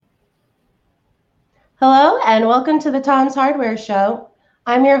Hello and welcome to the Tom's Hardware Show.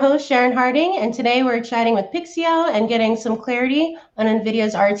 I'm your host, Sharon Harding, and today we're chatting with Pixio and getting some clarity on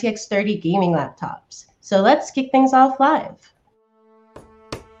NVIDIA's RTX 30 gaming laptops. So let's kick things off live.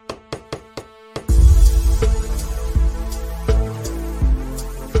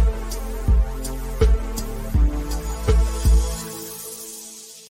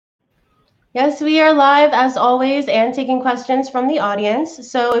 Yes, we are live as always and taking questions from the audience.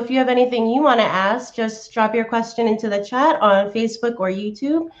 So if you have anything you want to ask, just drop your question into the chat on Facebook or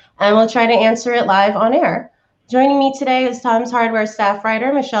YouTube, and we'll try to answer it live on air. Joining me today is Tom's Hardware staff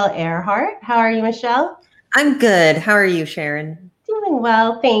writer, Michelle Earhart. How are you, Michelle? I'm good. How are you, Sharon? Doing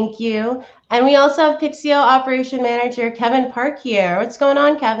well, thank you. And we also have Pixio Operation Manager, Kevin Park here. What's going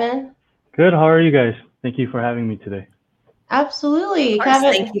on, Kevin? Good. How are you guys? Thank you for having me today. Absolutely. Of course,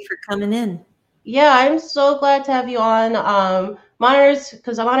 Kevin. thank you for coming in. Yeah, I'm so glad to have you on. Monitors,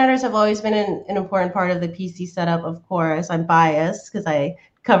 because monitors have always been an important part of the PC setup, of course. I'm biased because I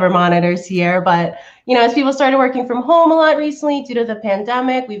cover monitors here. But, as people started working from home a lot recently due to the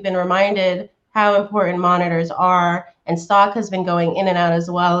pandemic, we've been reminded how important monitors are. And stock has been going in and out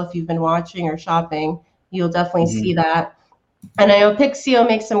as well. If you've been watching or shopping, you'll definitely see that. And I know Pixio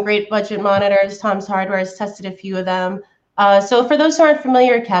makes some great budget monitors. Tom's Hardware has tested a few of them. So for those who aren't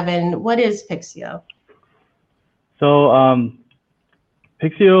familiar, Kevin, what is Pixio? So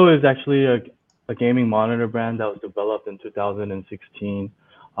Pixio is actually a gaming monitor brand that was developed in 2016.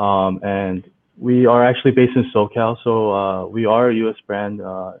 And we are actually based in SoCal. So we are a US brand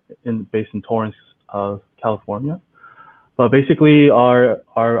based in Torrance, California. But basically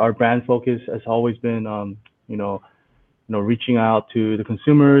our brand focus has always been, reaching out to the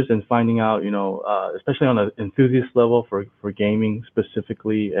consumers and finding out, especially on an enthusiast level for gaming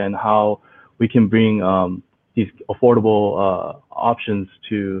specifically, and how we can bring these affordable options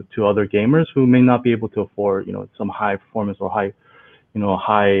to other gamers who may not be able to afford, some high performance or high,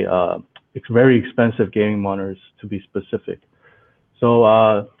 very expensive gaming monitors, to be specific.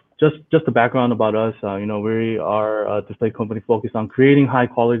 So just the background about us, we are a display company focused on creating high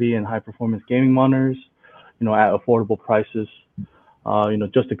quality and high performance gaming monitors, at affordable prices.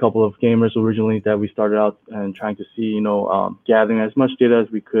 Just a couple of gamers originally that we started out and trying to see, gathering as much data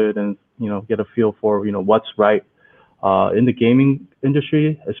as we could and, get a feel for, what's right in the gaming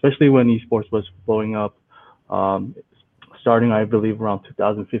industry, especially when esports was blowing up. Starting, I believe, around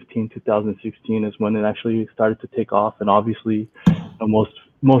 2015, 2016 is when it actually started to take off. And obviously,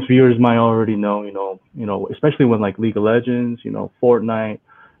 most viewers might already know, especially when like League of Legends, Fortnite,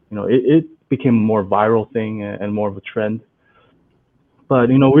 it became a more viral thing and more of a trend. But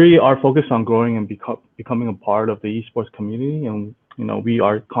we are focused on growing and becoming a part of the esports community, and we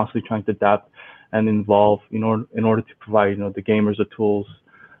are constantly trying to adapt and evolve in order to provide the gamers the tools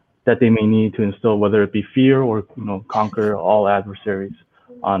that they may need to instill, whether it be fear or conquer all adversaries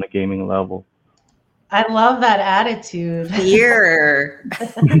on a gaming level. I love that attitude. Fear.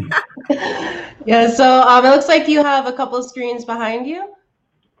 Yeah. So it looks like you have a couple of screens behind you.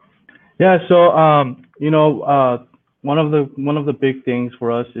 Yeah, so one of the big things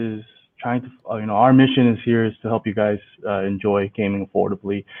for us is trying to our mission is to help you guys enjoy gaming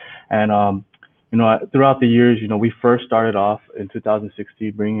affordably, and throughout the years, we first started off in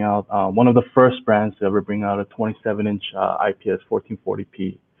 2016 bringing out one of the first brands to ever bring out a 27-inch IPS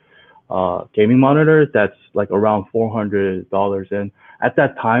 1440p gaming monitor that's like around $400, and at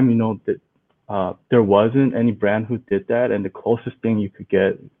that time, there wasn't any brand who did that, and the closest thing you could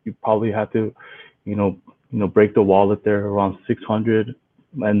get, you probably had to, break the wallet there around 600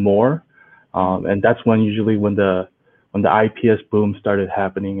 and more, and that's when the IPS boom started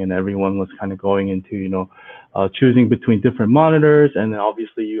happening, and everyone was kind of going into, choosing between different monitors, and then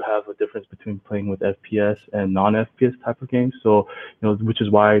obviously you have a difference between playing with FPS and non-FPS type of games. So, which is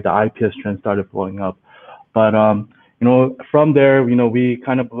why the IPS trend started blowing up. But from there, we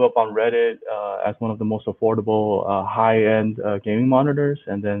kind of blew up on Reddit as one of the most affordable high-end gaming monitors.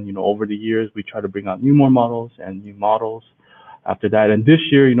 And then, over the years, we try to bring out new models after that. And this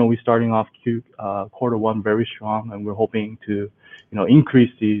year, we're starting off quarter one very strong, and we're hoping to,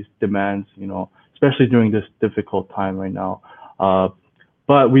 increase these demands, especially during this difficult time right now.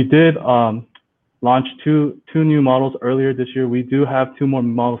 But we did launch two new models earlier this year. We do have two more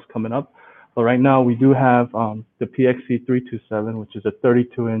models coming up. But right now we do have the PXC327, which is a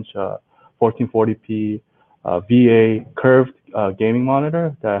 32-inch 1440p VA curved gaming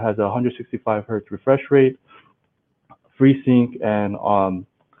monitor that has a 165 hertz refresh rate, FreeSync, and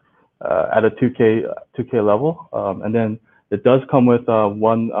at a 2K level. And then it does come with 1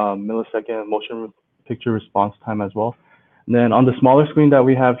 millisecond motion picture response time as well. And then on the smaller screen that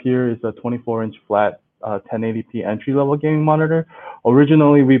we have here is a 24-inch flat 1080p entry-level gaming monitor.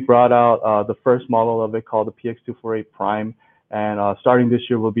 Originally, we brought out the first model of it called the PX248 Prime, and starting this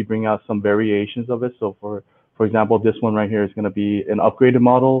year, we'll be bringing out some variations of it. So for example, this one right here is going to be an upgraded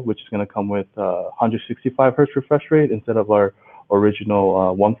model, which is going to come with 165 hertz refresh rate instead of our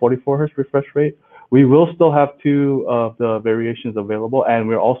original 144 hertz refresh rate. We will still have two of the variations available, and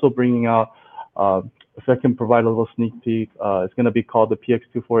we're also bringing out, if I can provide a little sneak peek, it's going to be called the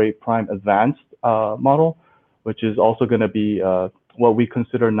PX248 Prime Advanced model, which is also going to be what we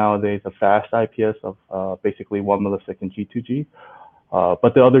consider nowadays a fast IPS of basically 1 millisecond G2G.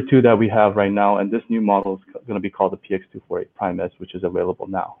 But the other two that we have right now, and this new model is going to be called the PX248 Prime S, which is available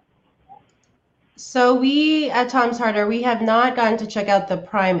now. So we at Tom's Hardware, we have not gotten to check out the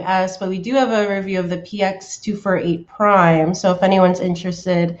Prime S, but we do have a review of the PX248 Prime. So if anyone's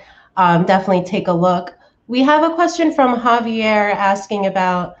interested, definitely take a look. We have a question from Javier asking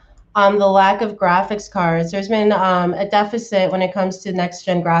about the lack of graphics cards. There's been a deficit when it comes to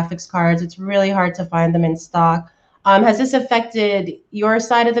next-gen graphics cards. It's really hard to find them in stock. Has this affected your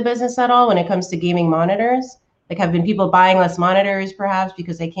side of the business at all when it comes to gaming monitors? Like, have been people buying less monitors perhaps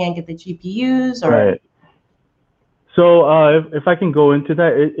because they can't get the GPUs? Or? Right. So if I can go into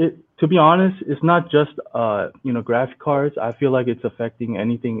that, to be honest, it's not just graphic cards. I feel like it's affecting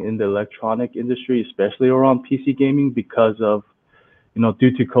anything in the electronic industry, especially around PC gaming, because of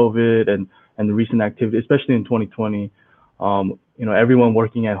due to COVID and the recent activity, especially in 2020. Everyone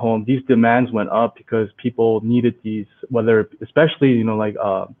working at home, these demands went up because people needed these, especially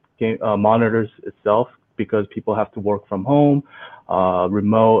monitors itself, because people have to work from home,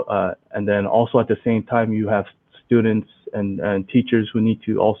 remote, and then also at the same time you have students and teachers who need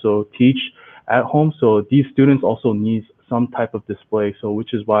to also teach at home. So these students also need some type of display. So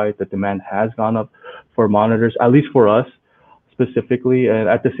which is why the demand has gone up for monitors, at least for us specifically. And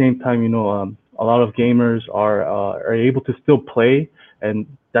at the same time, a lot of gamers are able to still play, and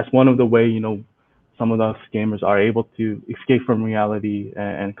that's one of the way some of us gamers are able to escape from reality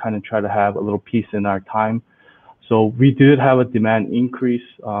and kind of try to have a little peace in our time. So we did have a demand increase,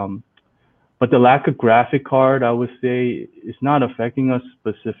 but the lack of graphic card, I would say, is not affecting us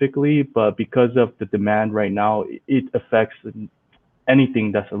specifically, but because of the demand right now, it affects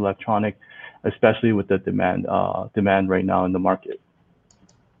anything that's electronic, especially with the demand right now in the market.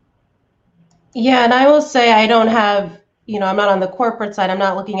 Yeah, and I will say I don't have, I'm not on the corporate side. I'm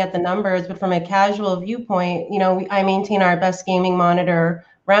not looking at the numbers, but from a casual viewpoint, I maintain our best gaming monitor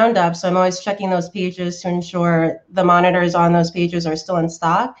roundup. So I'm always checking those pages to ensure the monitors on those pages are still in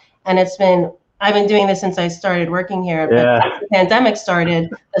stock. And I've been doing this since I started working here. Yeah. But since the pandemic started,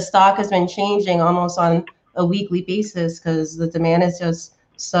 the stock has been changing almost on a weekly basis because the demand is just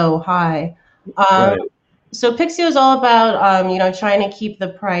so high. Right. So Pixio is all about, trying to keep the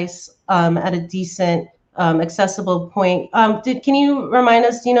price at a decent, accessible point. Can you remind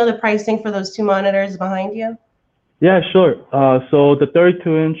us, the pricing for those two monitors behind you? Yeah, sure. So the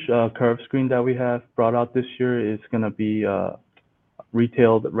 32-inch curved screen that we have brought out this year is going to be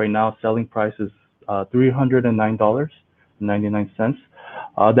retailed right now. Selling price is $309.99.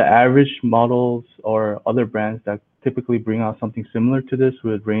 The average models or other brands that typically bring out something similar to this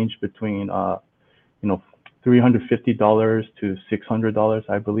would range between $350 to $600,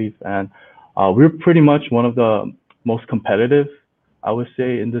 I believe. And we're pretty much one of the most competitive, I would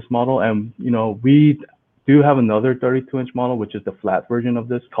say, in this model. And, we do have another 32-inch model, which is the flat version of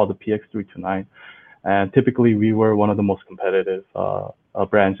this, called the PX329. And typically, we were one of the most competitive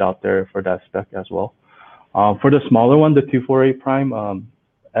brands out there for that spec as well. For the smaller one, the 248 Prime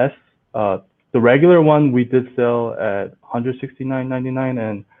S, the regular one, we did sell at $169.99,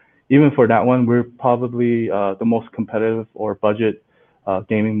 and even for that one, we're probably the most competitive or budget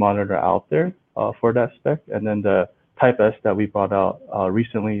gaming monitor out there for that spec. And then the Type S that we brought out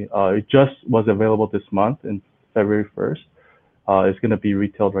recently, it just was available this month in February 1st. It's going to be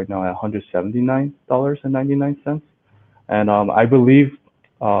retailed right now at $179.99. And I believe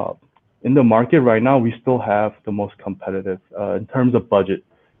in the market right now, we still have the most competitive in terms of budget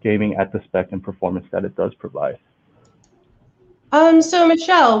gaming at the spec and performance that it does provide. So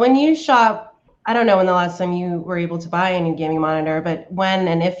Michelle, when you shop, I don't know when the last time you were able to buy a new gaming monitor, but when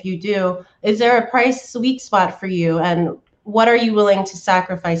and if you do, is there a price sweet spot for you? And what are you willing to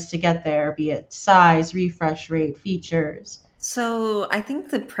sacrifice to get there, be it size, refresh rate, features? So I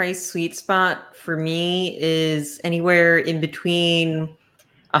think the price sweet spot for me is anywhere in between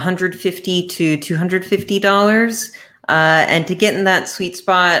 $150 to $250. And to get in that sweet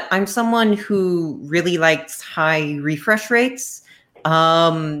spot, I'm someone who really likes high refresh rates.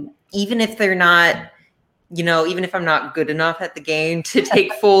 Even if they're not, even if I'm not good enough at the game to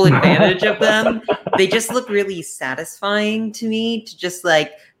take full advantage of them, they just look really satisfying to me to just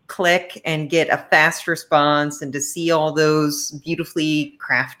like click and get a fast response and to see all those beautifully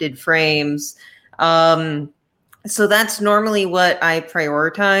crafted frames. So that's normally what I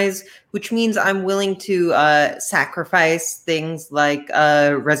prioritize, which means I'm willing to sacrifice things like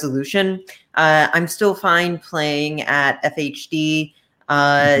resolution. I'm still fine playing at FHD.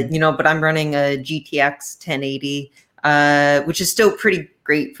 But I'm running a GTX 1080, which is still pretty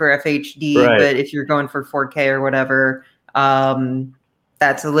great for FHD. Right. But if you're going for 4K or whatever,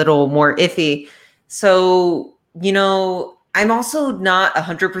 that's a little more iffy. So, I'm also not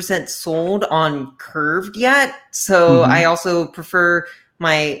 100% sold on curved yet. So I also prefer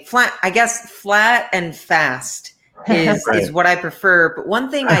my flat, I guess flat and fast is what I prefer. But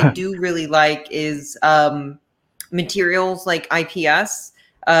one thing I do really like is materials like IPS.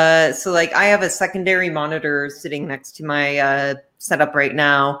 So like I have a secondary monitor sitting next to my setup right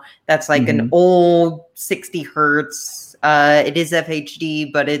now. That's like an old 60 hertz. It is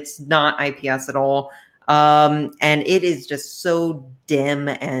FHD, but it's not IPS at all. And it is just so dim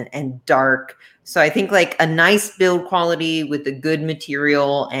and dark. So I think like a nice build quality with a good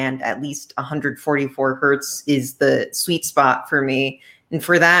material and at least 144 hertz is the sweet spot for me. And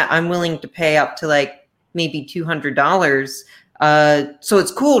for that, I'm willing to pay up to like maybe $200. So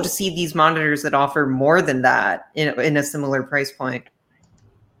it's cool to see these monitors that offer more than that in a similar price point.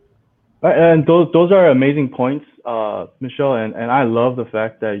 And those are amazing points, Michelle. And I love the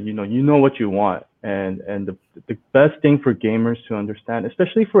fact that you know what you want. And the best thing for gamers to understand,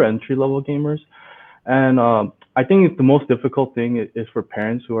 especially for entry level gamers, and I think the most difficult thing is for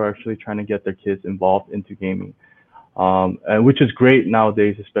parents who are actually trying to get their kids involved into gaming. And which is great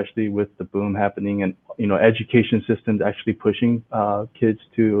nowadays, especially with the boom happening and education systems actually pushing kids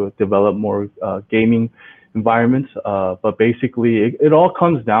to develop more gaming environments. But basically, it all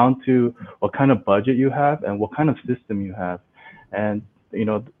comes down to what kind of budget you have and what kind of system you have. And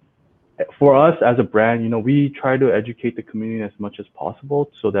for us as a brand, we try to educate the community as much as possible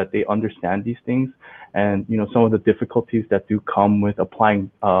so that they understand these things and some of the difficulties that do come with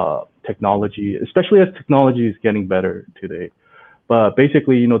applying technology, especially as technology is getting better today. But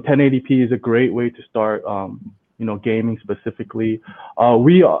basically, 1080p is a great way to start, gaming specifically.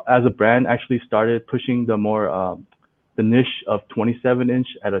 We as a brand actually started pushing the more the niche of 27-inch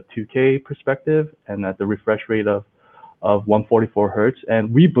at a 2K perspective and at the refresh rate of 144 hertz.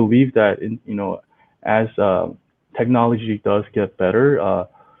 And we believe that as technology does get better,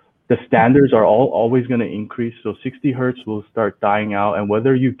 the standards are always going to increase. So 60 hertz will start dying out, and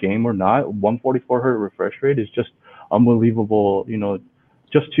whether you game or not, 144 hertz refresh rate is just unbelievable,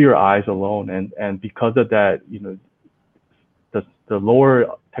 just to your eyes alone. And because of that, the lower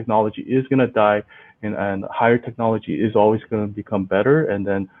technology is going to die, and higher technology is always going to become better. And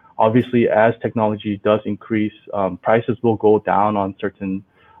then obviously, as technology does increase, prices will go down on certain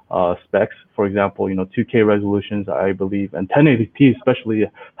specs. For example, 2K resolutions, I believe, and 1080p especially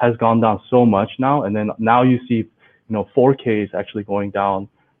has gone down so much now. And then now you see, 4K is actually going down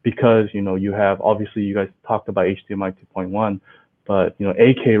because, you have, obviously you guys talked about HDMI 2.1, but,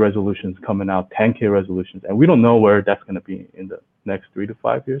 8K resolutions coming out, 10K resolutions, and we don't know where that's going to be in the next 3 to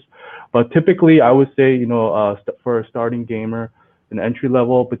 5 years. But typically, I would say, for a starting gamer, an entry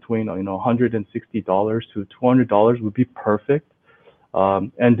level between $160 to $200 would be perfect.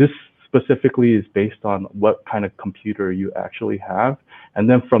 And this specifically is based on what kind of computer you actually have. And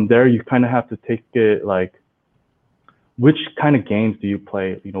then from there, you kind of have to take it like, which kind of games do you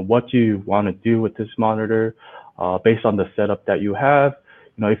play? What do you want to do with this monitor based on the setup that you have?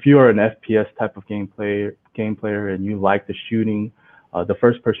 If you are an FPS type of game player and you like the shooting, the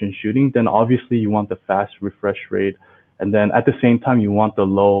first person shooting, then obviously you want the fast refresh rate. And then at the same time, you want the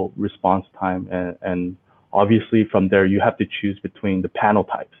low response time. And obviously from there, you have to choose between the panel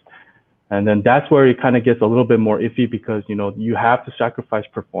types. And then that's where it kind of gets a little bit more iffy because, you have to sacrifice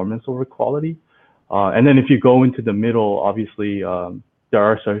performance over quality. And then if you go into the middle, obviously, there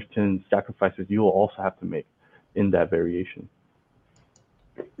are certain sacrifices you will also have to make in that variation.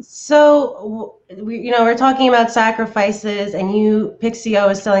 So, we're talking about sacrifices, and Pixio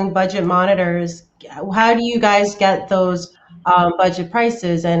is selling budget monitors. How do you guys get those budget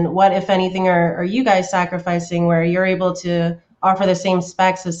prices, and what, if anything, are you guys sacrificing where you're able to offer the same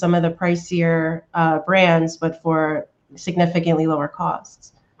specs as some of the pricier brands, but for significantly lower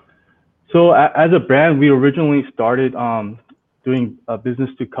costs? So as a brand, we originally started doing business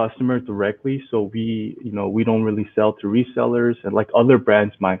to customer directly. So we don't really sell to resellers and like other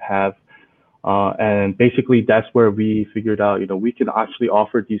brands might have. And basically that's where we figured out, we can actually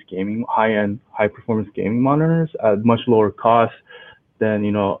offer these high-end, high-performance gaming monitors at much lower cost than,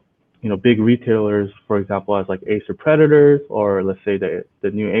 big retailers, for example, as like Acer Predators, or let's say the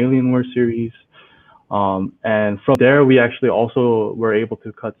new Alienware series. And from there, we actually also were able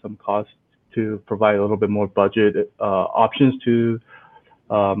to cut some costs to provide a little bit more budget options to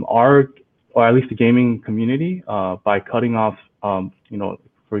or at least the gaming community by cutting off,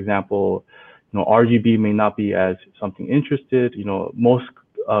 for example, RGB may not be as something interested. Most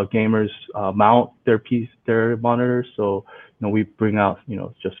gamers mount their monitors, so we bring out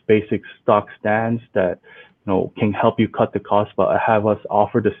just basic stock stands that can help you cut the cost, but have us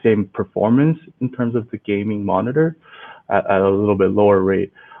offer the same performance in terms of the gaming monitor at a little bit lower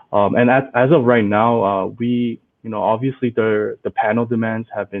rate. And as of right now, we obviously the panel demands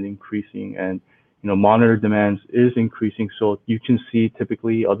have been increasing, and monitor demands is increasing. So you can see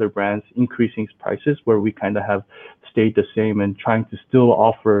typically other brands increasing prices, where we kind of have stayed the same and trying to still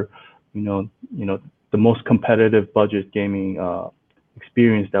offer, the most competitive budget gaming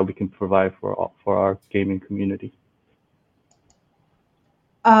experience that we can provide for our gaming community.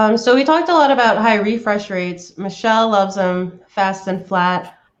 So we talked a lot about high refresh rates. Michelle loves them fast and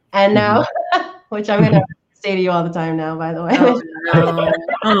flat, and now, which I'm gonna say to you all the time now, by the way.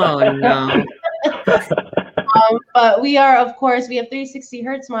 Oh no. But we are, of course, we have 360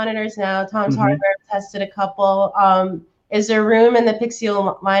 hertz monitors now. Tom's Hardware tested a couple. Is there room in the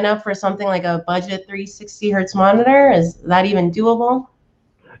Pixeel lineup for something like a budget 360 hertz monitor? Is that even doable?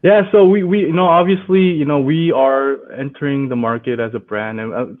 Yeah, so we obviously, we are entering the market as a brand,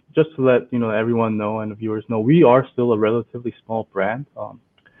 and just to let everyone know and the viewers know, we are still a relatively small brand,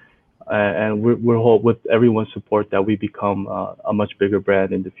 and we're hope with everyone's support that we become a much bigger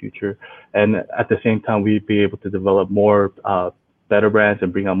brand in the future, and at the same time we'd be able to develop more better brands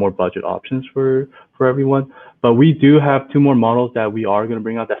and bring out more budget options for everyone. But we do have 2 more models that we are going to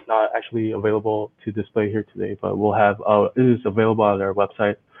bring out that's not actually available to display here today, but we'll have it is available on our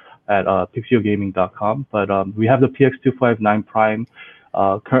website at pixelgaming.com. But we have the PX259 Prime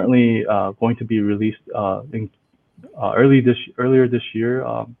currently going to be released in earlier this year.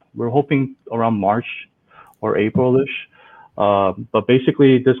 We're hoping around March or April-ish. But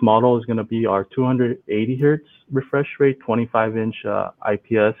basically, this model is going to be our 280 hertz refresh rate, 25-inch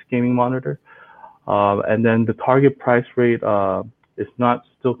IPS gaming monitor. And then the target price rate is not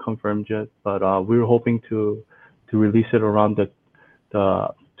still confirmed yet, but we're hoping to release it around the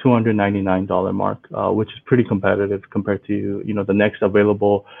 $299 mark, which is pretty competitive compared to the next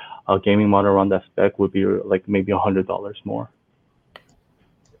available gaming monitor on that spec would be like maybe $100 more.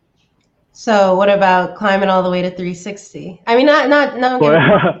 So what about climbing all the way to 360? I mean, not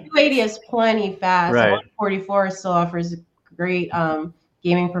 280 is plenty fast. Right. 144 still offers great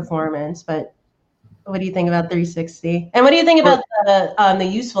gaming performance, but what do you think about 360? And what do you think about the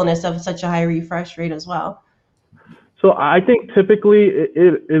usefulness of such a high refresh rate as well? So I think typically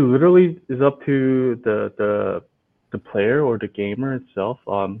it literally is up to the player or the gamer itself,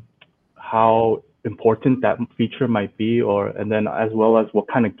 how important that feature might be, and then as well as what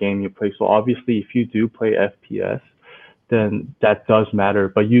kind of game you play. So obviously, if you do play FPS, then that does matter.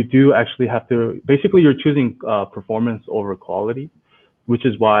 But you do actually have to, basically you're choosing performance over quality, which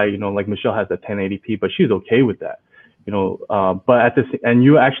is why, like Michelle has a 1080p, but she's okay with that, but and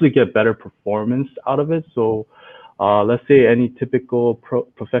you actually get better performance out of it. So let's say any typical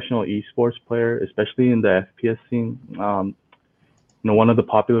professional esports player, especially in the FPS scene, one of the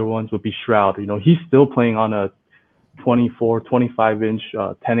popular ones would be Shroud. He's still playing on a 25-inch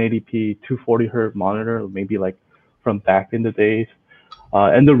 1080p 240 hertz monitor, maybe like from back in the days.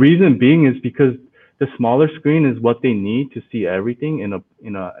 And the reason being is because the smaller screen is what they need to see everything in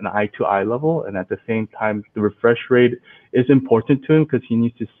an eye-to-eye level, and at the same time, the refresh rate is important to him because he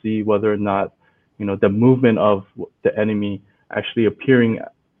needs to see whether or not the movement of the enemy actually appearing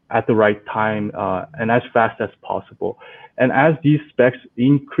at the right time and as fast as possible. And as these specs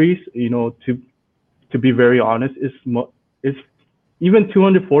increase, to be very honest, is even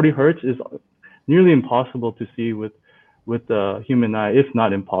 240 hertz is nearly impossible to see with the human eye, if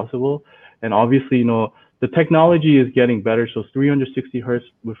not impossible. And obviously, the technology is getting better, so 360 hertz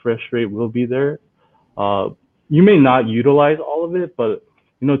refresh rate will be there. You may not utilize all of it, but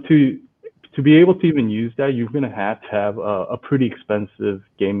to be able to even use that, you're going to have a pretty expensive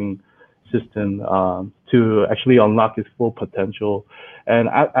gaming system to actually unlock its full potential. And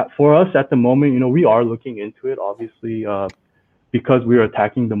for us at the moment, we are looking into it, obviously, because we are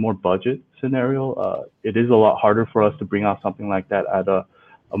attacking the more budget scenario. It is a lot harder for us to bring out something like that at a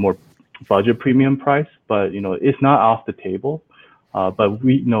more budget premium price, but it's not off the table. But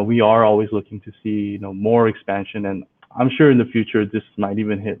we are always looking to see, more expansion, and I'm sure in the future this might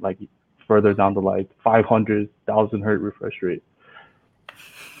even hit like further down the line, 500,000 hertz refresh rate.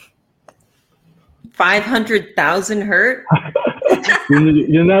 500,000 hertz?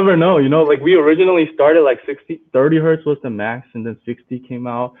 You never know, like we originally started like 30 hertz was the max, and then 60 came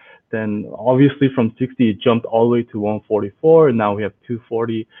out. Then obviously from 60 it jumped all the way to 144, and now we have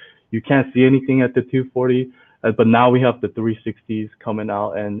 240. You can't see anything at the 240, but now we have the 360s coming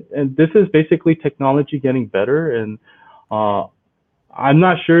out, and this is basically technology getting better. And I'm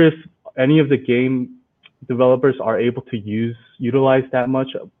not sure if any of the game developers are able to utilize that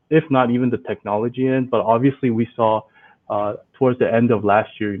much, if not even the technology in. But obviously we saw towards the end of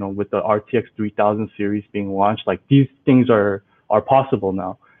last year, with the RTX 3000 series being launched, like these things are possible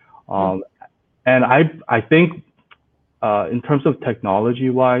now. And I think in terms of technology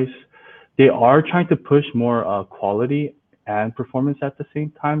wise, they are trying to push more quality and performance at the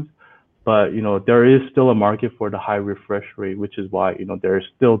same time. But there is still a market for the high refresh rate, which is why they're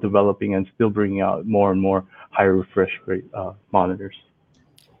still developing and still bringing out more and more high refresh rate monitors.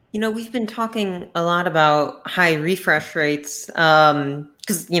 We've been talking a lot about high refresh rates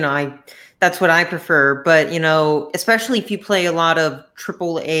because that's what I prefer. But especially if you play a lot of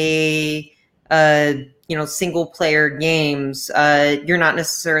AAA, single player games, you're not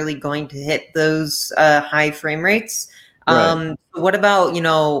necessarily going to hit those high frame rates. Right. What about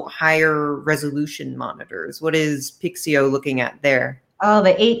higher resolution monitors? What is Pixio looking at there? Oh,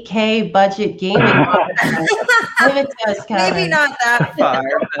 the 8K budget gaming monitor. Give it to us, Kevin. Maybe not that far,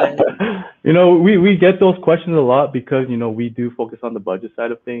 but we get those questions a lot because we do focus on the budget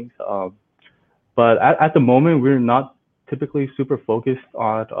side of things. But at the moment, we're not typically super focused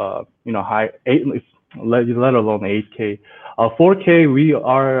on high 8, let alone 8K. 4K we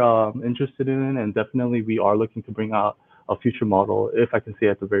are interested in, and definitely we are looking to bring out a future model, if I can say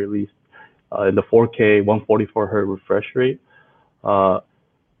at the very least, in the 4K 144 hertz refresh rate.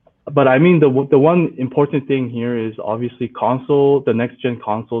 But I mean, the one important thing here is obviously the next gen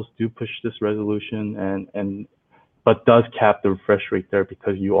consoles do push this resolution, but does cap the refresh rate there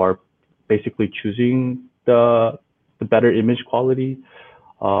because you are basically choosing the better image quality,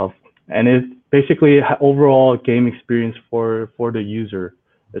 and it's basically overall game experience for the user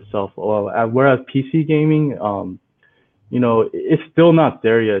itself. Whereas PC gaming, it's still not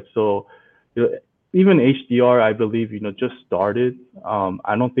there yet. So even HDR, I believe, just started.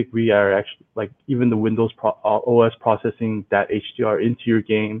 I don't think we are actually, like, even the Windows OS processing that HDR into your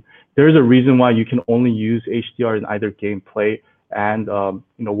game. There's a reason why you can only use HDR in either gameplay and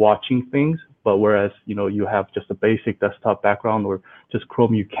watching things. But whereas you have just a basic desktop background or just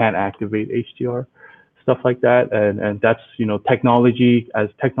Chrome, you can't activate HDR, stuff like that. And that's technology. As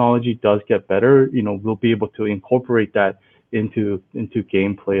technology does get better, we'll be able to incorporate that into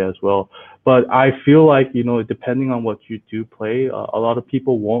gameplay as well. But I feel like depending on what you do play, a lot of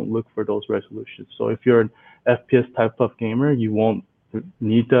people won't look for those resolutions. So if you're an FPS type of gamer, you won't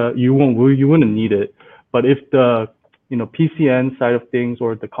need you wouldn't need it. But if the PC end side of things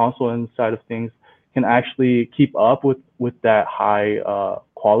or the console end side of things can actually keep up with that high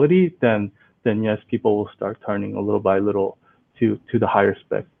quality, then yes, people will start turning a little by little to the higher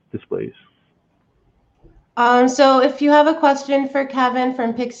spec displays. So if you have a question for Kevin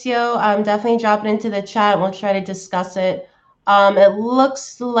from Pixio, definitely drop it into the chat. We'll try to discuss it. It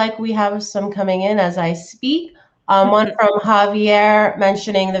looks like we have some coming in as I speak. One from Javier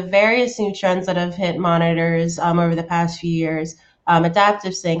mentioning the various new trends that have hit monitors over the past few years.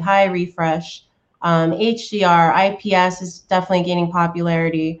 Adaptive sync, high refresh, HDR, IPS is definitely gaining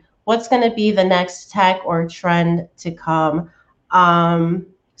popularity. What's going to be the next tech or trend to come?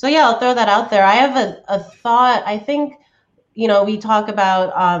 So yeah, I'll throw that out there. I have a thought. I think, we talk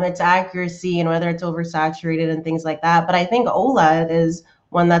about its accuracy and whether it's oversaturated and things like that. But I think OLED is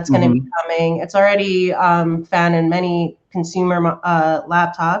one that's going to be coming. It's already found in many consumer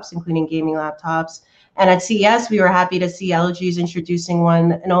laptops, including gaming laptops. And at CES, we were happy to see LG is introducing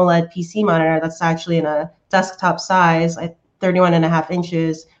an OLED PC monitor that's actually in a desktop size, like 31.5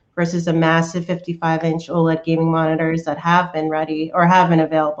 inches, versus a massive 55-inch OLED gaming monitors that have been ready or have been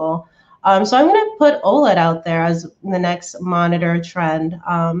available. So I'm going to put OLED out there as the next monitor trend.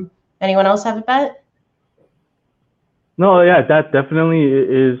 Anyone else have a bet? No, yeah, that definitely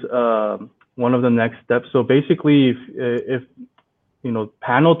is one of the next steps. So basically, if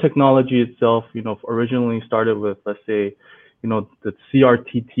panel technology itself, originally started with, let's say, the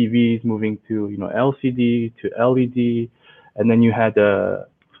CRT TVs moving to LCD to LED, and then you had the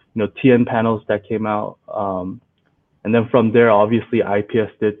TN panels that came out, and then from there, obviously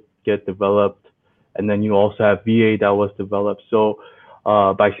IPS did get developed, and then you also have VA that was developed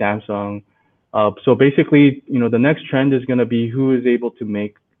by Samsung. So basically, the next trend is going to be who is able to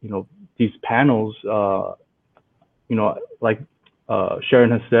make, these panels, like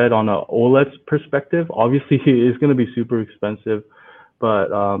Sharon has said, on a OLED perspective. Obviously, it's going to be super expensive,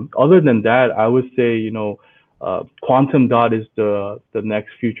 but other than that, I would say, quantum dot is the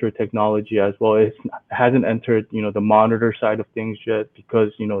next future technology as well. It hasn't entered, the monitor side of things yet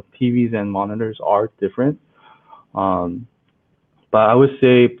because, TVs and monitors are different. But I would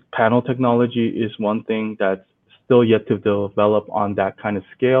say panel technology is one thing that's still yet to develop on that kind of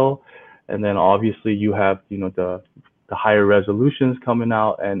scale. And then obviously you have, the higher resolutions coming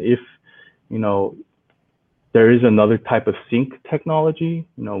out. And if, there is another type of sync technology,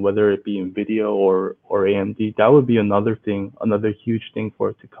 whether it be NVIDIA or AMD, that would be another huge thing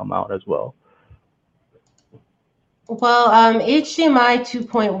for it to come out as well. Well, HDMI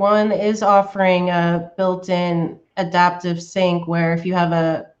 2.1 is offering a built-in adaptive sync where if you have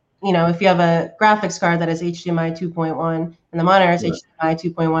a graphics card that is HDMI 2.1 and the monitor is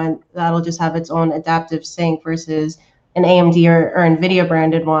HDMI 2.1, that'll just have its own adaptive sync versus an AMD or NVIDIA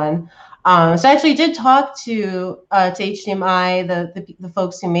branded one. So I actually did talk to HDMI, the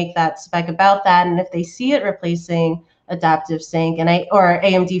folks who make that spec about that, and if they see it replacing adaptive sync or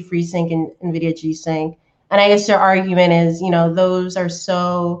AMD FreeSync and NVIDIA G-Sync. And I guess their argument is, those are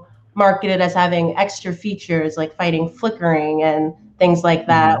so marketed as having extra features like fighting flickering and things like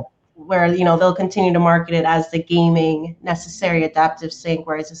that, where, they'll continue to market it as the gaming necessary adaptive sync,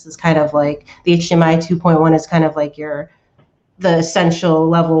 whereas this is kind of like the HDMI 2.1 is kind of like the essential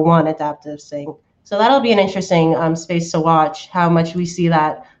level 1 adaptive sync. So that'll be an interesting space to watch, how much we see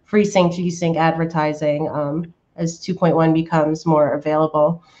that FreeSync, G-Sync advertising as 2.1 becomes more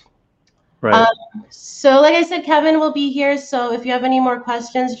available. Right. So like I said, Kevin will be here. So if you have any more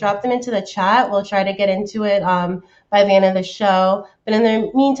questions, drop them into the chat. We'll try to get into it by the end of the show. But in the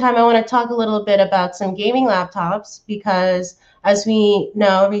meantime, I want to talk a little bit about some gaming laptops because as we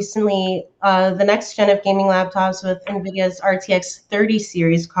know, recently, the next gen of gaming laptops with NVIDIA's RTX 30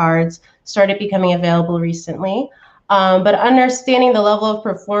 series cards started becoming available recently. But understanding the level of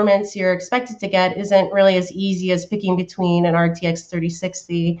performance you're expected to get isn't really as easy as picking between an RTX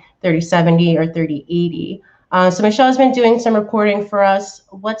 3060, 3070, or 3080. So Michelle has been doing some reporting for us.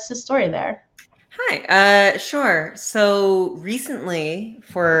 What's the story there? Hi, sure. So recently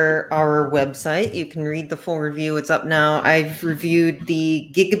for our website, you can read the full review. It's up now. I've reviewed the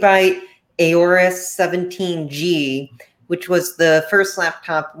Gigabyte Aorus 17G, which was the first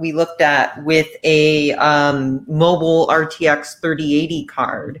laptop we looked at with a mobile RTX 3080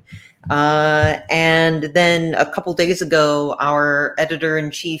 card. And then a couple days ago, our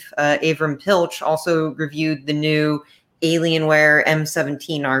editor-in-chief, Avram Pilch, also reviewed the new Alienware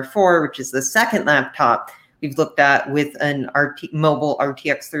M17R4, which is the second laptop we've looked at with an mobile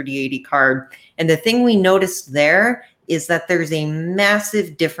RTX 3080 card. And the thing we noticed there is that there's a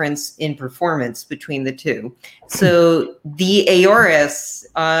massive difference in performance between the two. So the Aorus,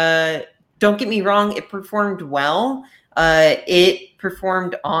 don't get me wrong, it performed well. It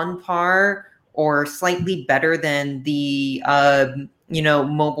performed on par or slightly better than the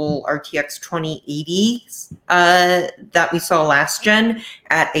mobile RTX 2080s that we saw last gen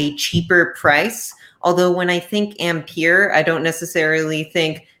at a cheaper price. Although when I think Ampere, I don't necessarily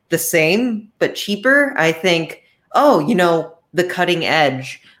think the same, but cheaper. I think, the cutting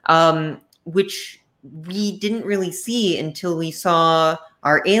edge, which we didn't really see until we saw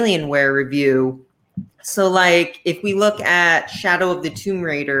our Alienware review. So like if we look at Shadow of the Tomb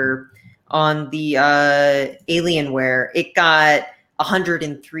Raider on the Alienware, it got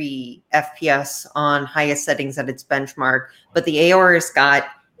 103 FPS on highest settings at its benchmark, but the Aorus got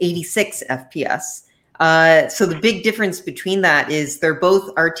 86 FPS. So the big difference between that is they're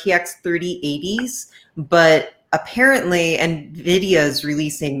both RTX 3080s, but apparently NVIDIA is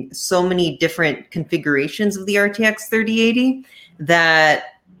releasing so many different configurations of the RTX 3080 that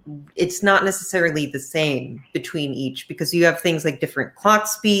it's not necessarily the same between each, because you have things like different clock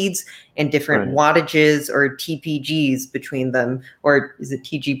speeds and different wattages or TPGs between them, or is it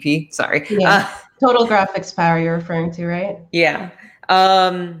TGP? Sorry. Yeah. Total graphics power you're referring to, right? Yeah.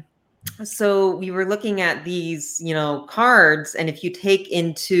 So we were looking at these, cards, and if you take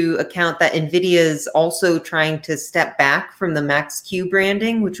into account that NVIDIA is also trying to step back from the Max-Q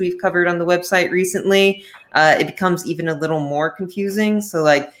branding, which we've covered on the website recently, it becomes even a little more confusing. So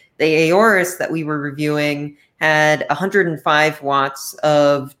like the Aorus that we were reviewing had 105 watts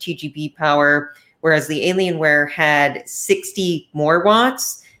of TGP power, whereas the Alienware had 60 more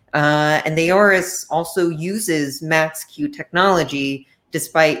watts. And the Aorus also uses Max-Q technology,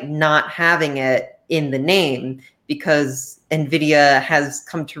 despite not having it in the name, because NVIDIA has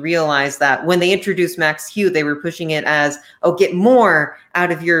come to realize that when they introduced Max-Q, they were pushing it as, oh, get more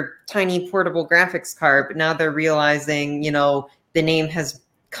out of your tiny portable graphics card. But now they're realizing, you know, the name has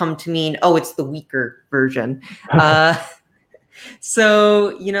come to mean, oh, it's the weaker version.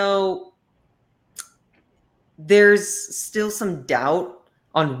 So, you know, there's still some doubt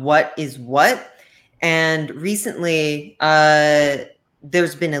on what is what. And recently,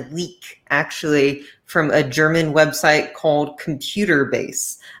 there's been a leak, actually, from a German website called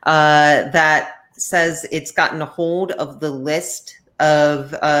Computerbase that says it's gotten a hold of the list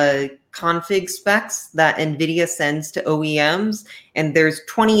of config specs that NVIDIA sends to OEMs. And there's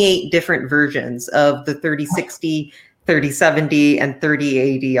 28 different versions of the 3060, 3070, and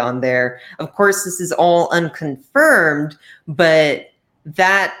 3080 on there. Of course, this is all unconfirmed, but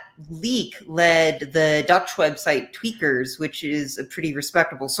that leak led the Dutch website Tweakers, which is a pretty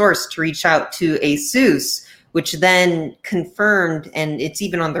respectable source, to reach out to ASUS, which then confirmed, and it's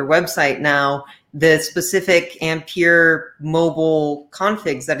even on their website now, the specific Ampere mobile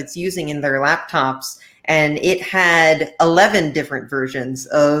configs that it's using in their laptops. And it had 11 different versions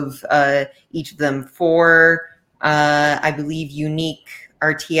of each of them for, I believe, unique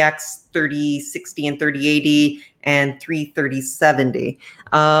RTX 3060 and 3080 and 3070.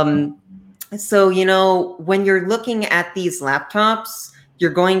 So, you know, when you're looking at these laptops,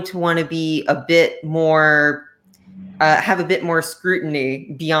 you're going to want to be a bit more, have a bit more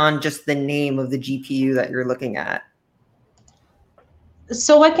scrutiny beyond just the name of the GPU that you're looking at.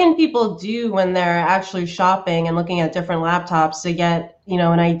 So what can people do when they're actually shopping and looking at different laptops to get, you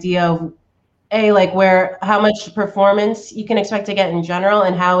know, an idea of like how much performance you can expect to get in general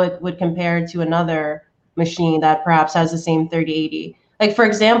and how it would compare to another machine that perhaps has the same 3080? Like, for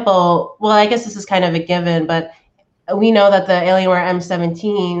example, well, I guess this is kind of a given, but we know that the Alienware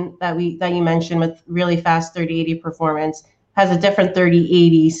M17 that you mentioned with really fast 3080 performance has a different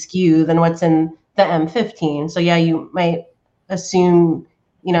 3080 SKU than what's in the M15. So yeah, you might assume,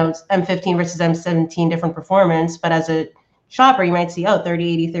 you know, M15 versus M17 different performance, but as a shopper, you might see, oh,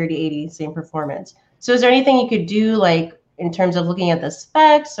 3080, same performance. So is there anything you could do, like in terms of looking at the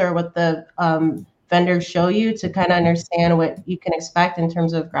specs or what the vendors show you to kind of understand what you can expect in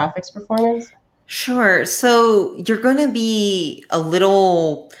terms of graphics performance? Sure. So you're going to be a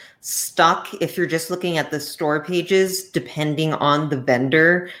little stuck if you're just looking at the store pages, depending on the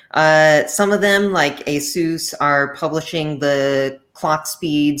vendor. Some of them, like ASUS, are publishing the clock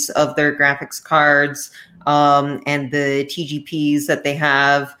speeds of their graphics cards and the TGPs that they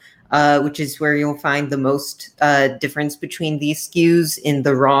have, which is where you'll find the most difference between these SKUs in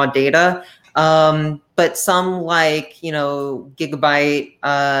the raw data. But some, like, you know, Gigabyte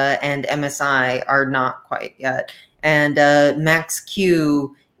and MSI are not quite yet. And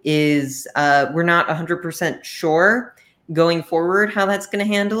Max-Q is, we're not 100% sure going forward how that's going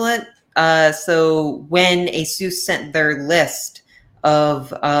to handle it. So when ASUS sent their list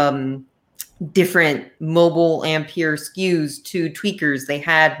of different mobile Ampere SKUs to Tweakers, they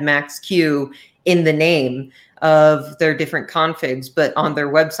had Max-Q in the name of their different configs, but on their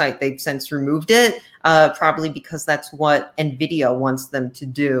website, they've since removed it, probably because that's what NVIDIA wants them to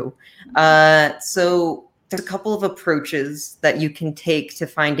do. So there's a couple of approaches that you can take to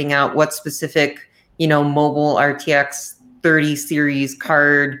finding out what specific, you know, mobile RTX 30 series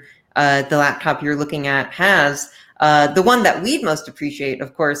card the laptop you're looking at has. The one that we'd most appreciate,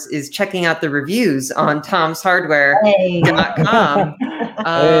 of course, is checking out the reviews on tomshardware.com.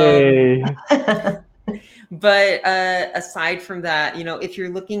 Hey. But aside from that, you know, if you're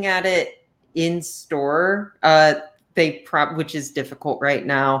looking at it in store, which is difficult right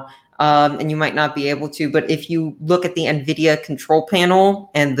now, and you might not be able to, but if you look at the NVIDIA control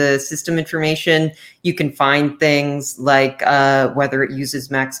panel and the system information, you can find things like whether it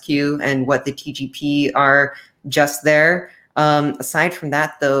uses Max-Q and what the TGP are just there. Aside from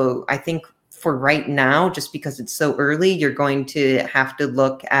that, though, I think for right now, just because it's so early, you're going to have to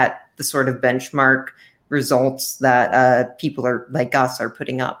look at the sort of benchmark results that people are like us are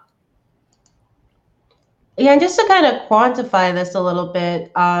putting up. Yeah, and just to kind of quantify this a little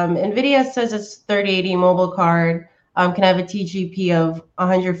bit, NVIDIA says its 3080 mobile card can have a TGP of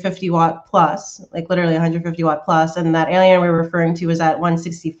 150 watt plus, like literally 150 watt plus, and that Alien we're referring to is at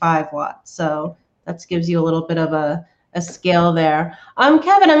 165 watts. So that gives you a little bit of a scale there.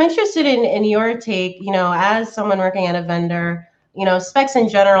 Kevin, I'm interested in your take, you know, as someone working at a vendor. You know, specs in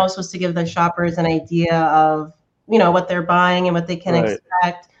general are supposed to give the shoppers an idea of, you know, what they're buying and what they can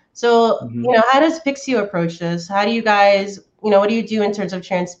expect. So, you know, how does Pixio approach this? How do you guys, you know, what do you do in terms of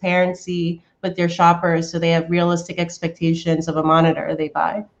transparency with your shoppers so they have realistic expectations of a monitor they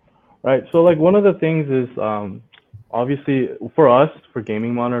buy? Right. So like one of the things is obviously for us for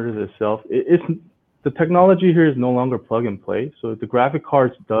gaming monitors itself, it's the technology here is no longer plug and play. So the graphic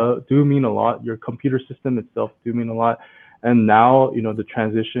cards do mean a lot. Your computer system itself do mean a lot. And now the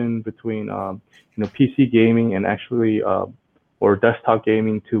transition between PC gaming and actually or desktop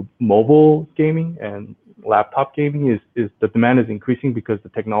gaming to mobile gaming and laptop gaming is the demand is increasing because the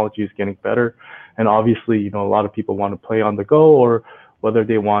technology is getting better, and obviously a lot of people want to play on the go, or whether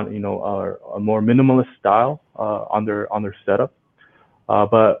they want a more minimalist style on their setup.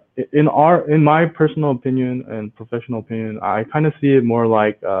 But in my personal opinion and professional opinion, I kind of see it more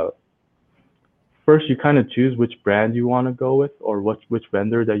like first you kind of choose which brand you want to go with, or which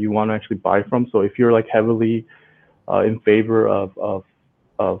vendor that you want to actually buy from. So if you're like heavily in favor of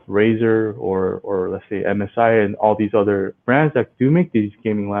Razer or let's say MSI and all these other brands that do make these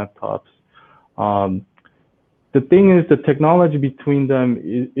gaming laptops, the thing is the technology between them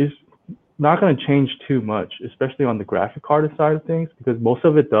is not going to change too much, especially on the graphic card side of things, because most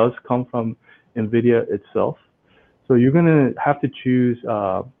of it does come from NVIDIA itself. So you're going to have to choose,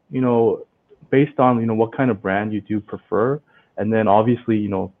 based on, what kind of brand you do prefer. And then obviously,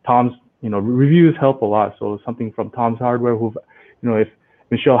 Tom's, reviews help a lot. So something from Tom's Hardware, who, if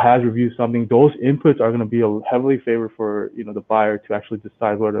Michelle has reviewed something, those inputs are going to be heavily favored for, the buyer to actually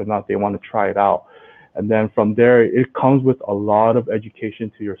decide whether or not they want to try it out. And then from there, it comes with a lot of education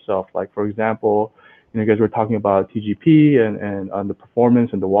to yourself. Like, for example, you guys were talking about TGP and the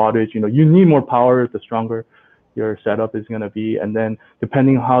performance and the wattage. You need more power, the stronger your setup is going to be. And then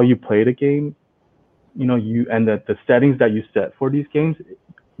depending on how you play the game, and the settings that you set for these games,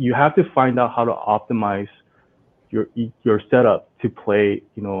 you have to find out how to optimize your setup to play,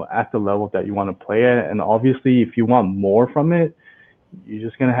 at the level that you want to play at. And obviously, if you want more from it, you're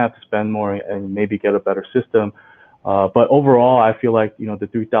just going to have to spend more and maybe get a better system. But overall, I feel like, the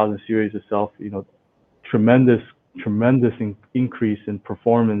 3000 series itself, tremendous increase in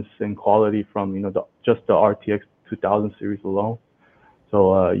performance and quality from, just the RTX 2000 series alone.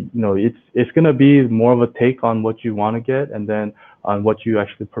 So, it's going to be more of a take on what you want to get and then on what you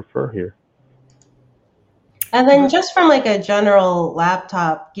actually prefer here. And then just from like a general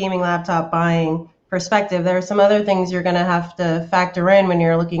gaming laptop buying perspective, there are some other things you're going to have to factor in when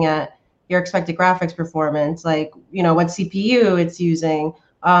you're looking at your expected graphics performance, like, what CPU it's using,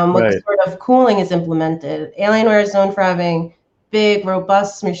 what sort of cooling is implemented. Alienware is known for having big,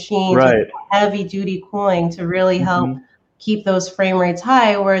 robust machines with heavy duty cooling to really help keep those frame rates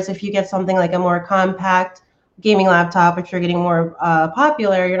high. Whereas if you get something like a more compact gaming laptop, which you're getting more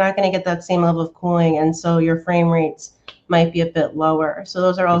popular, you're not going to get that same level of cooling. And so your frame rates might be a bit lower. So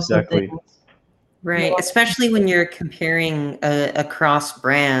those are also things. Right, especially when you're comparing across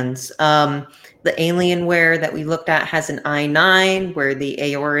brands. The Alienware that we looked at has an i9, where the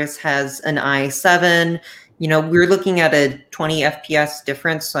Aorus has an i7. We're looking at a 20 FPS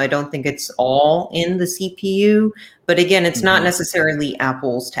difference, so I don't think it's all in the CPU. But again, it's not necessarily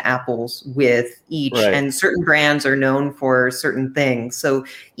apples to apples with each, and certain brands are known for certain things. So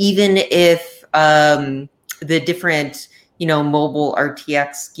even if the different mobile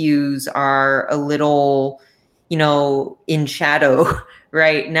RTX SKUs are a little, in shadow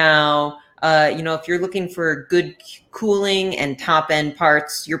right now. If you're looking for good cooling and top end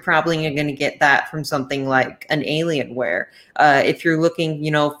parts, you're probably going to get that from something like an Alienware. If you're looking,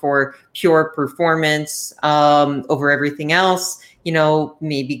 for pure performance over everything else,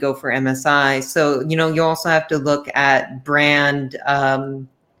 maybe go for MSI. So, you also have to look at brand,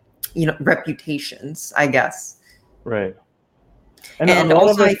 reputations, I guess. Right. And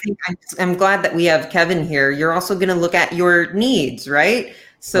also, I think I'm glad that we have Kevin here. You're also going to look at your needs, right?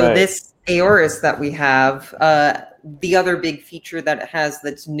 So this Aorus that we have, the other big feature that it has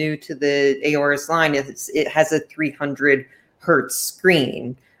that's new to the Aorus line is it has a 300 hertz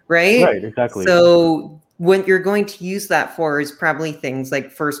screen, right? Right, exactly. So what you're going to use that for is probably things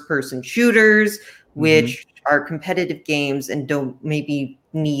like first-person shooters, which are competitive games and don't maybe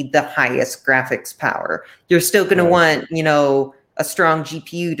need the highest graphics power. You're still going to want, a strong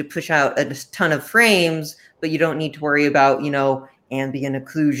GPU to push out a ton of frames, but you don't need to worry about, ambient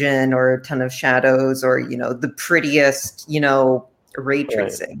occlusion or a ton of shadows or, the prettiest, ray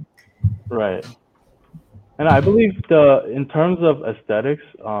tracing. Right. And I believe in terms of aesthetics,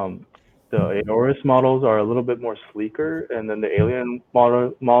 the Aorus models are a little bit more sleeker, and then the Alien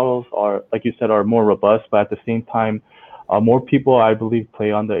models are, like you said, are more robust, but at the same time, more people, I believe,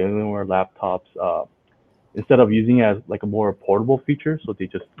 play on the Alienware laptops instead of using it as like a more portable feature. So they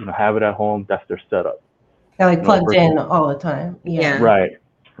just have it at home. That's their setup. Yeah, like plugged in all the time. Yeah. Right.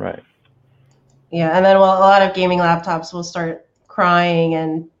 Yeah, and then a lot of gaming laptops will start crying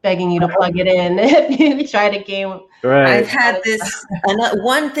and begging you to plug it in if you try to game. Right. I've had this,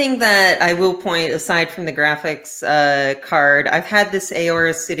 one thing that I will point, aside from the graphics card, I've had this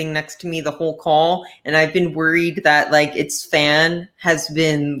Aorus sitting next to me the whole call, and I've been worried that like its fan has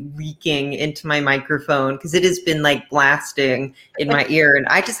been leaking into my microphone because it has been like blasting in my ear, and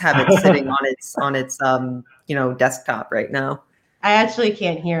I just have it sitting on its desktop right now. I actually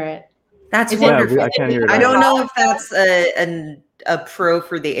can't hear it. That's wonderful. I can't hear it. I don't know if that's a pro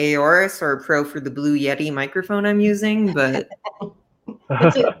for the Aorus or a pro for the Blue Yeti microphone I'm using, but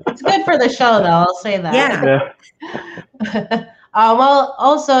it's good for the show, though. I'll say that. Yeah. Well,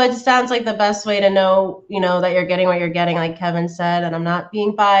 also, it sounds like the best way to know, that you're getting what you're getting, like Kevin said, and I'm not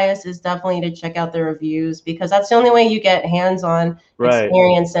being biased, is definitely to check out the reviews, because that's the only way you get hands-on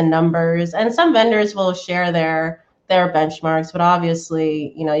experience and numbers. And some vendors will share their benchmarks, but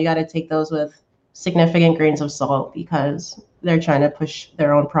obviously, you got to take those with significant grains of salt because they're trying to push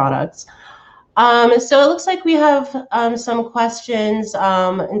their own products. So it looks like we have some questions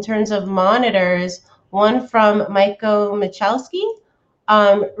in terms of monitors. One from Maiko Michalski.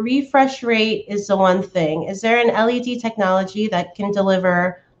 Refresh rate is the one thing. Is there an LED technology that can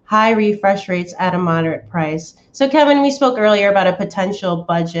deliver high refresh rates at a moderate price? So Kevin, we spoke earlier about a potential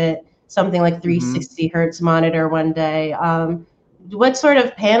budget, something like 360 hertz monitor one day. What sort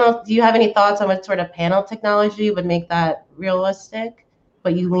of panel, do you have any thoughts on what sort of panel technology would make that realistic,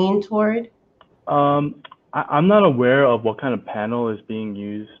 what you lean toward? I'm not aware of what kind of panel is being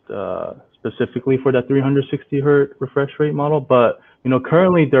used specifically for that 360 hertz refresh rate model, but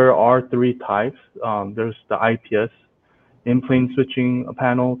currently there are three types. There's the IPS in-plane switching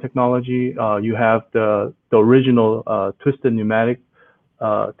panel technology. You have the original twisted pneumatic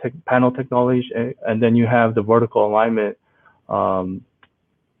panel technology, and then you have the vertical alignment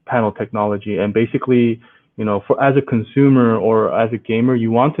panel technology. And basically, as a consumer or as a gamer,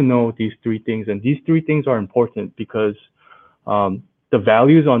 you want to know these three things, and these three things are important because the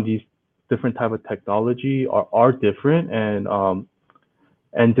values on these different type of technology are different,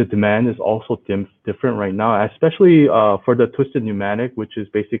 and the demand is also different right now, especially for the twisted pneumatic, which is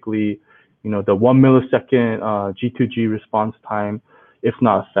basically the 1 millisecond G2G response time, if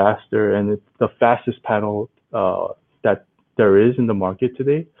not faster, and it's the fastest panel that there is in the market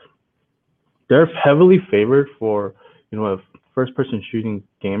today. They're heavily favored for first-person shooting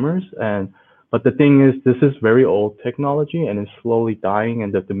gamers, but the thing is, this is very old technology and it's slowly dying,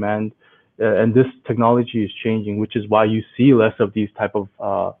 and the demand and this technology is changing, which is why you see less of these type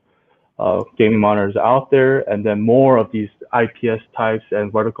of gaming monitors out there, and then more of these IPS types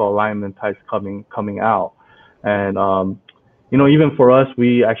and vertical alignment types coming out. And even for us,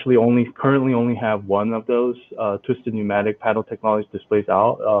 we actually currently only have one of those twisted pneumatic panel technology displays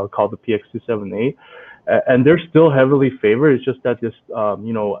out, called the PX278, and they're still heavily favored. It's just that this,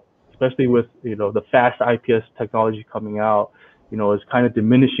 especially with the fast IPS technology coming out, is kind of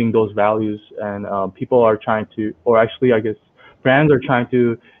diminishing those values, and people are trying to, or actually, I guess, brands are trying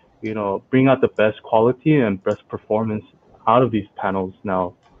to, bring out the best quality and best performance out of these panels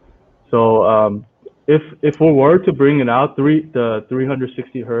now. So if we were to bring it out, the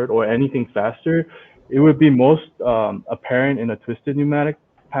 360 hertz or anything faster, it would be most apparent in a twisted pneumatic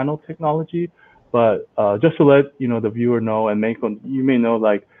panel technology. But just to let the viewer know, and you may know,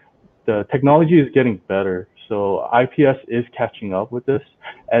 like, the technology is getting better. So IPS is catching up with this,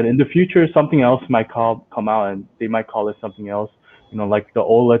 and in the future, something else might come out, and they might call it something else, like the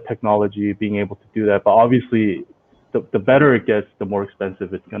OLED technology, being able to do that. But obviously, the better it gets, the more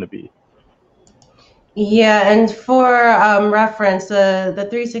expensive it's going to be. Yeah, and for reference, the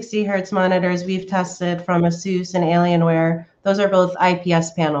 360 hertz monitors we've tested from ASUS and Alienware, those are both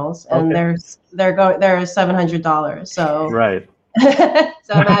IPS panels, and they're $700. So right.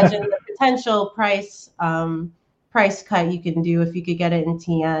 So imagine the potential price cut you can do if you could get it in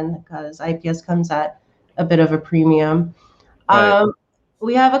TN, because IPS comes at a bit of a premium. Right.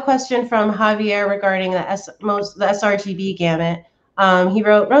 We have a question from Javier regarding the sRGB gamut. He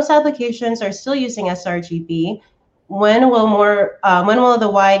wrote, most applications are still using sRGB. When will the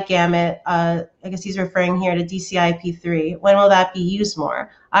wide gamut, I guess he's referring here to DCI-P3, when will that be used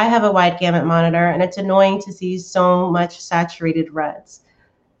more? I have a wide gamut monitor, and it's annoying to see so much saturated reds.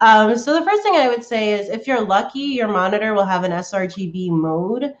 So the first thing I would say is, if you're lucky, your monitor will have an sRGB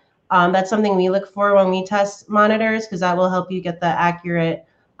mode. That's something we look for when we test monitors, because that will help you get the accurate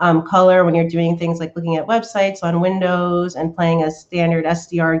color when you're doing things like looking at websites on Windows and playing a standard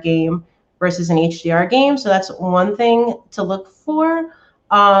SDR game versus an HDR game. So that's one thing to look for.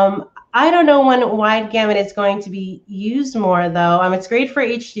 I don't know when wide gamut is going to be used more, though. It's great for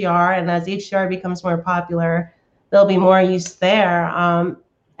HDR, and as HDR becomes more popular, there'll be more use there.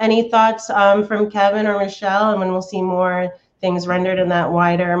 Any thoughts from Kevin or Michelle, and when we'll see more things rendered in that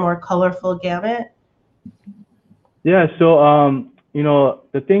wider, more colorful gamut? Yeah, so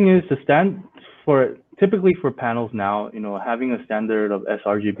the thing is, typically for panels now, having a standard of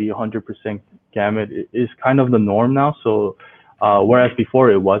sRGB 100% gamut is kind of the norm now. So whereas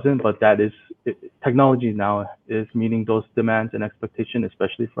before it wasn't, but technology now is meeting those demands and expectations,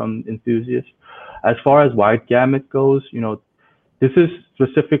 especially from enthusiasts. As far as wide gamut goes, this is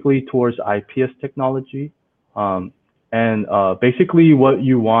specifically towards IPS technology. And basically what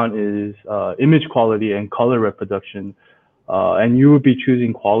you want is image quality and color reproduction. And you would be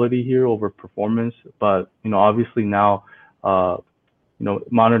choosing quality here over performance. But, obviously now,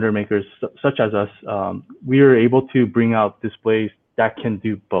 monitor makers such as us, we are able to bring out displays that can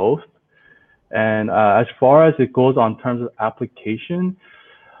do both. And as far as it goes on terms of application,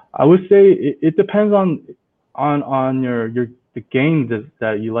 I would say it depends on the game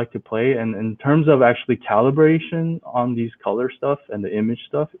that you like to play. And in terms of actually calibration on these color stuff and the image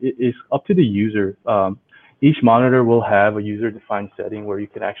stuff, it is up to the user. Each monitor will have a user-defined setting where you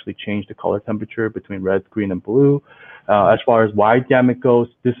can actually change the color temperature between red, green, and blue. As far as wide gamut goes,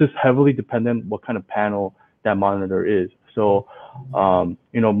 this is heavily dependent what kind of panel that monitor is. So,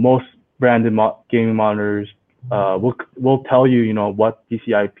 most branded gaming monitors will tell you, what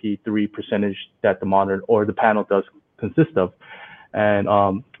DCI-P3 percentage that the monitor or the panel does consist of. And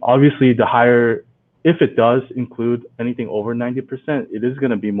obviously, the higher, if it does include anything over 90%, it is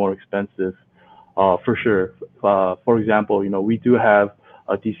going to be more expensive. For sure. For example, we do have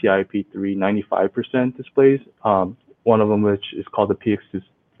a DCI-P3 95% displays. One of them, which is called the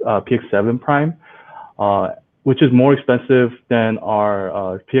PX7 Prime, which is more expensive than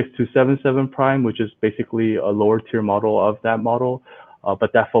our PX277 Prime, which is basically a lower tier model of that model.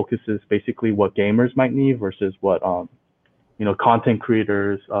 But that focuses basically what gamers might need versus what content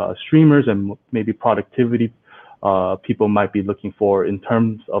creators, streamers, and maybe productivity people might be looking for in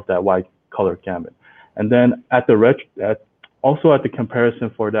terms of that wide color gamut. And then also at the comparison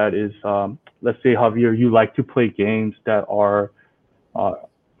for that is, let's say, Javier, you like to play games that are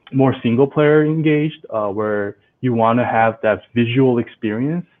more single player engaged, where you want to have that visual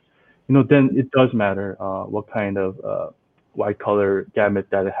experience, then it does matter what kind of wide color gamut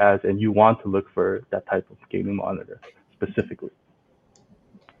that it has, and you want to look for that type of gaming monitor specifically.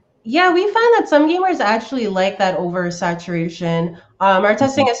 Yeah, we find that some gamers actually like that oversaturation. Our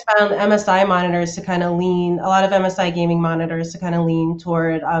testing has found MSI monitors to kind of lean, a lot of MSI gaming monitors to kind of lean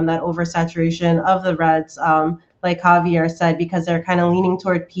toward that oversaturation of the reds, like Javier said, because they're kind of leaning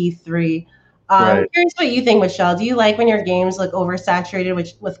toward P3. Right. Curious what you think, Michelle. Do you like when your games look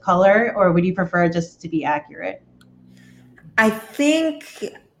oversaturated with color, or would you prefer just to be accurate? I think,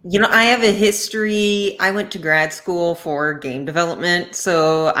 I have a history. I went to grad school for game development,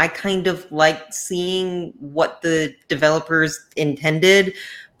 so I kind of liked seeing what the developers intended.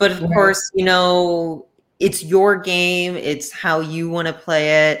 But of course, it's your game. It's how you want to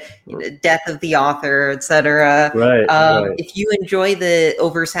play it, death of the author, etc. Right. If you enjoy the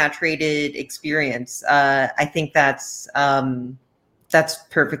oversaturated experience, I think that's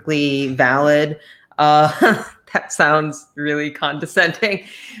perfectly valid. That sounds really condescending,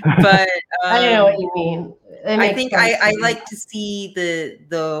 but I know what you mean. I think I like to see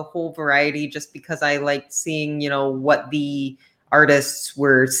the whole variety, just because I like seeing, what the artists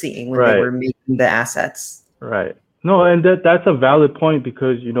were seeing when they were making the assets. Right. No, and that's a valid point,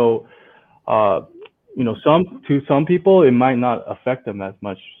 because some people it might not affect them as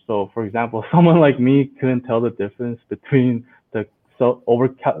much. So, for example, someone like me couldn't tell the difference between the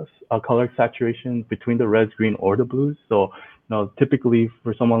color saturation between the reds, green, or the blues. So, typically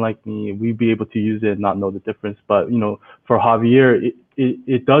for someone like me, we'd be able to use it and not know the difference. But, for Javier,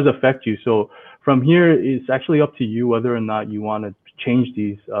 it does affect you. So from here, it's actually up to you whether or not you want to change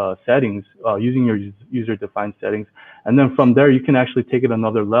these settings using your user-defined settings. And then from there, you can actually take it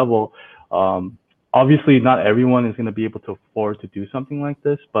another level. Obviously, not everyone is going to be able to afford to do something like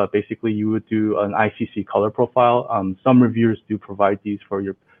this, but basically you would do an ICC color profile. Some reviewers do provide these for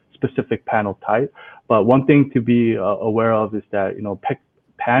your specific panel type. But one thing to be aware of is that,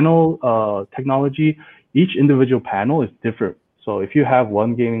 panel technology, each individual panel is different. So if you have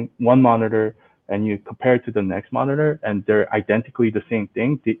one monitor and you compare it to the next monitor and they're identically the same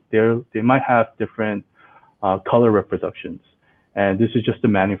thing, they might have different color reproductions. And this is just a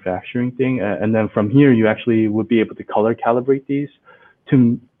manufacturing thing. And then from here, you actually would be able to color calibrate these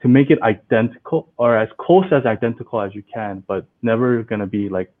to make it identical, or as close as identical as you can, but never going to be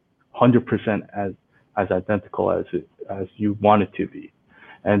like 100% as identical as you want it to be.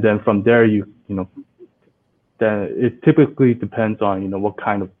 And then from there, you then it typically depends on, what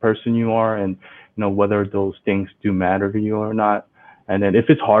kind of person you are and, whether those things do matter to you or not. And then if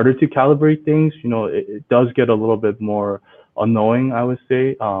it's harder to calibrate things, it does get a little bit more annoying, I would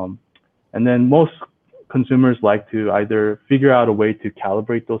say. And then most consumers like to either figure out a way to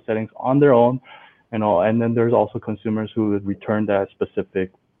calibrate those settings on their own, and then there's also consumers who would return that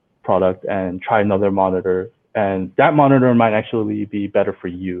specific product and try another monitor, and that monitor might actually be better for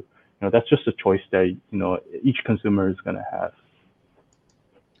you. That's just a choice that, each consumer is going to have.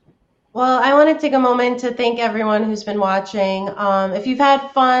 Well, I want to take a moment to thank everyone who's been watching. If you've had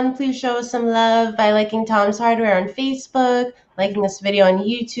fun, please show us some love by liking Tom's Hardware on Facebook, liking this video on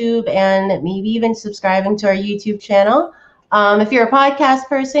YouTube, and maybe even subscribing to our YouTube channel. If you're a podcast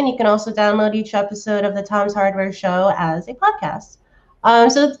person, you can also download each episode of the Tom's Hardware Show as a podcast.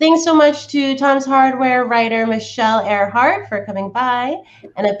 So thanks so much to Tom's Hardware writer Michelle Earhart for coming by,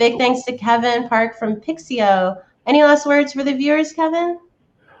 and a big thanks to Kevin Park from Pixio. Any last words for the viewers, Kevin?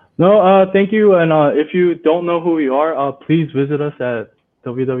 No, thank you. And if you don't know who we are, please visit us at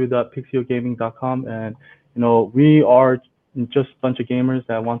www.pixiogaming.com. And, we are just a bunch of gamers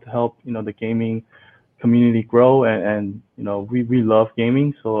that want to help, the gaming community grow. And we love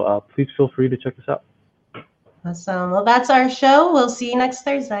gaming. So please feel free to check us out. Awesome. Well, that's our show. We'll see you next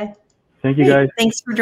Thursday. Thank you, guys. Thanks for